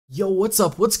Yo, what's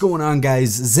up? What's going on, guys?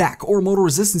 Zach, or Mortal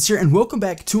Resistance here, and welcome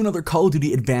back to another Call of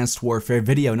Duty Advanced Warfare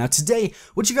video. Now today,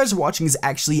 what you guys are watching is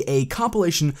actually a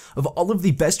compilation of all of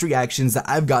the best reactions that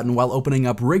I've gotten while opening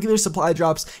up regular supply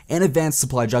drops and advanced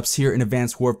supply drops here in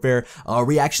Advanced Warfare,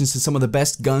 reactions to some of the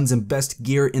best guns and best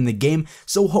gear in the game.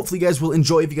 So hopefully you guys will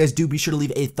enjoy. If you guys do, be sure to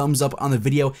leave a thumbs up on the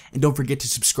video, and don't forget to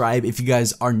subscribe if you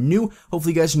guys are new.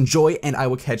 Hopefully you guys enjoy, and I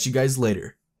will catch you guys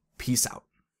later. Peace out.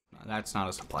 That's not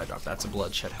a supply drop, that's a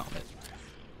bloodshed helmet.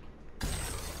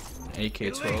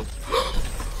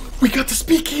 AK-12. We got the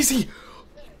speakeasy!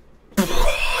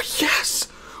 Yes!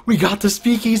 We got the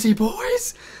speakeasy,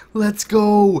 boys! Let's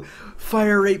go!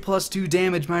 Fire rate plus 2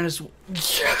 damage minus...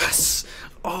 Yes!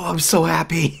 Oh, I'm so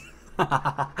happy!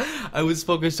 I was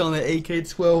focused on the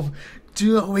AK-12.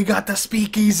 Dude, we got the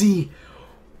speakeasy!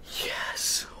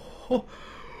 Yes!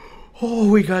 Oh,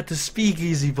 we got the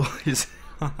speakeasy, boys!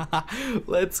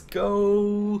 Let's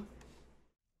go.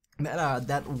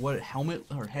 That what helmet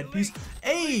or headpiece?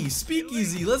 Hey,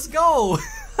 speakeasy, let's go.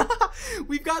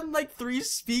 We've gotten like 3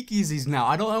 speakeasies now.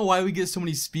 I don't know why we get so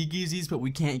many speakeasies, but we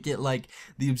can't get like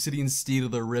the Obsidian Steed or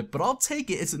the Rip, but I'll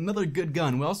take it. It's another good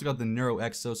gun. We also got the Neuro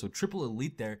Exo, so triple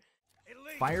elite there.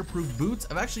 Fireproof boots.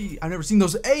 I've never seen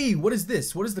those. Hey, what is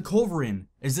this? What is the culverin?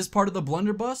 Is this part of the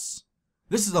blunderbuss?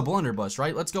 This is a blunderbuss,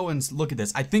 right? Let's go and look at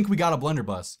this. I think we got a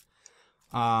blunderbuss.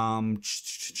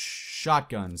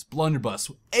 Shotguns, blunderbuss.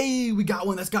 Hey, we got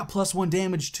one that's got +1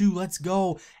 damage too. Let's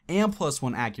go. And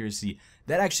 +1 accuracy.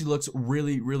 That actually looks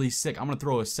really sick. I'm gonna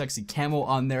throw a sexy camo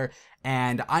on there,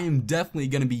 and I am definitely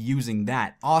gonna be using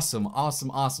that. Awesome.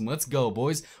 Let's go,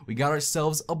 boys. We got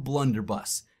ourselves a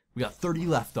blunderbuss. We got 30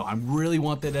 left though. I really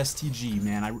want that STG,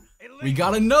 man. We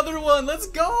got another one. Let's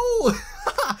go.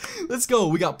 Let's go.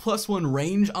 We got +1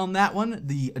 range on that one.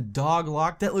 The dog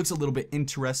lock. That looks a little bit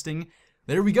interesting.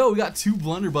 There we go. We got 2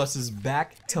 blunderbusses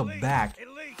back to back.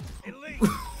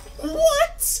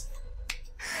 What?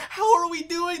 How are we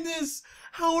doing this?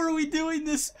 How are we doing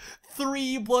this?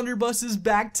 3 blunderbusses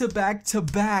back to back to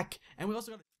back. And we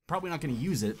also got, probably not going to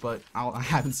use it, but I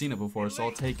haven't seen it before, so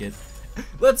I'll take it.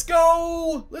 Let's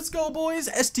go! Let's go, boys!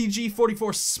 STG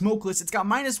 44 smokeless. It's got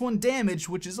 -1 damage,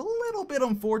 which is a little bit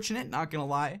unfortunate, not gonna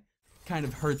lie. Kind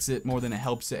of hurts it more than it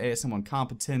helps it. ASM1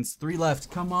 competence. 3 left.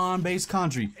 Come on, base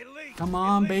country. Come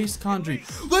on, base country.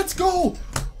 Let's go!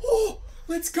 Oh,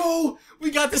 let's go!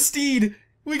 We got the steed!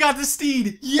 We got the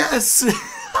steed! Yes!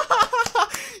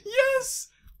 Yes!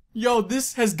 Yo,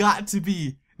 this has got to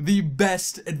be the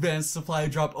best advanced supply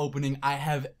drop opening I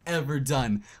have ever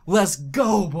done. Let's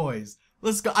go, boys!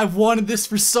 Let's go. I've wanted this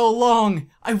for so long.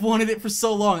 I've wanted it for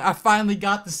so long. I finally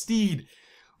got the steed.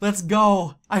 Let's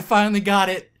go. I finally got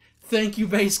it. Thank you,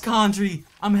 base country.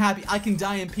 I'm happy. I can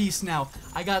die in peace now.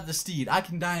 I got the steed. I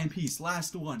can die in peace.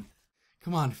 Last one.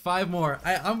 Come on, 5 more.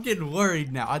 I'm getting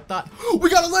worried now. I thought, we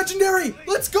got a legendary.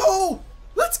 Let's go.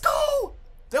 Let's go.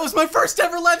 That was my first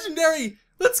ever legendary.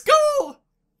 Let's go.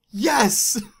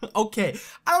 Yes. Okay.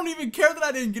 I don't even care that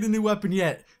I didn't get a new weapon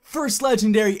yet. First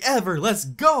legendary ever. Let's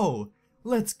go.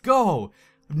 Let's go.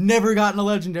 I've never gotten a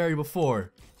legendary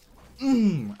before.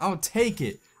 I'll take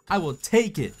it. I will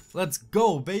take it. Let's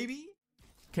go, baby.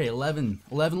 Okay, 11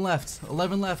 left.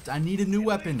 11 left. I need a new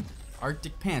weapon.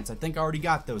 Arctic pants. I think I already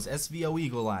got those. SVO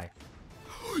Eagle Eye.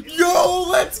 Yo,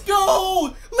 let's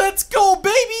go. Let's go,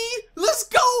 baby. Let's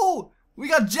go. We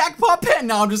got jackpot pet.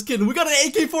 No, I'm just kidding. We got an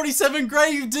AK-47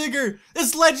 Grave Digger.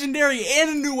 It's legendary and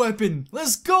a new weapon.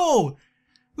 Let's go.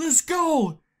 Let's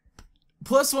go.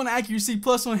 +1 accuracy,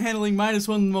 +1 handling,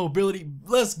 -1 mobility.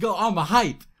 Let's go. I'm a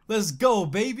hype. Let's go,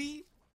 baby.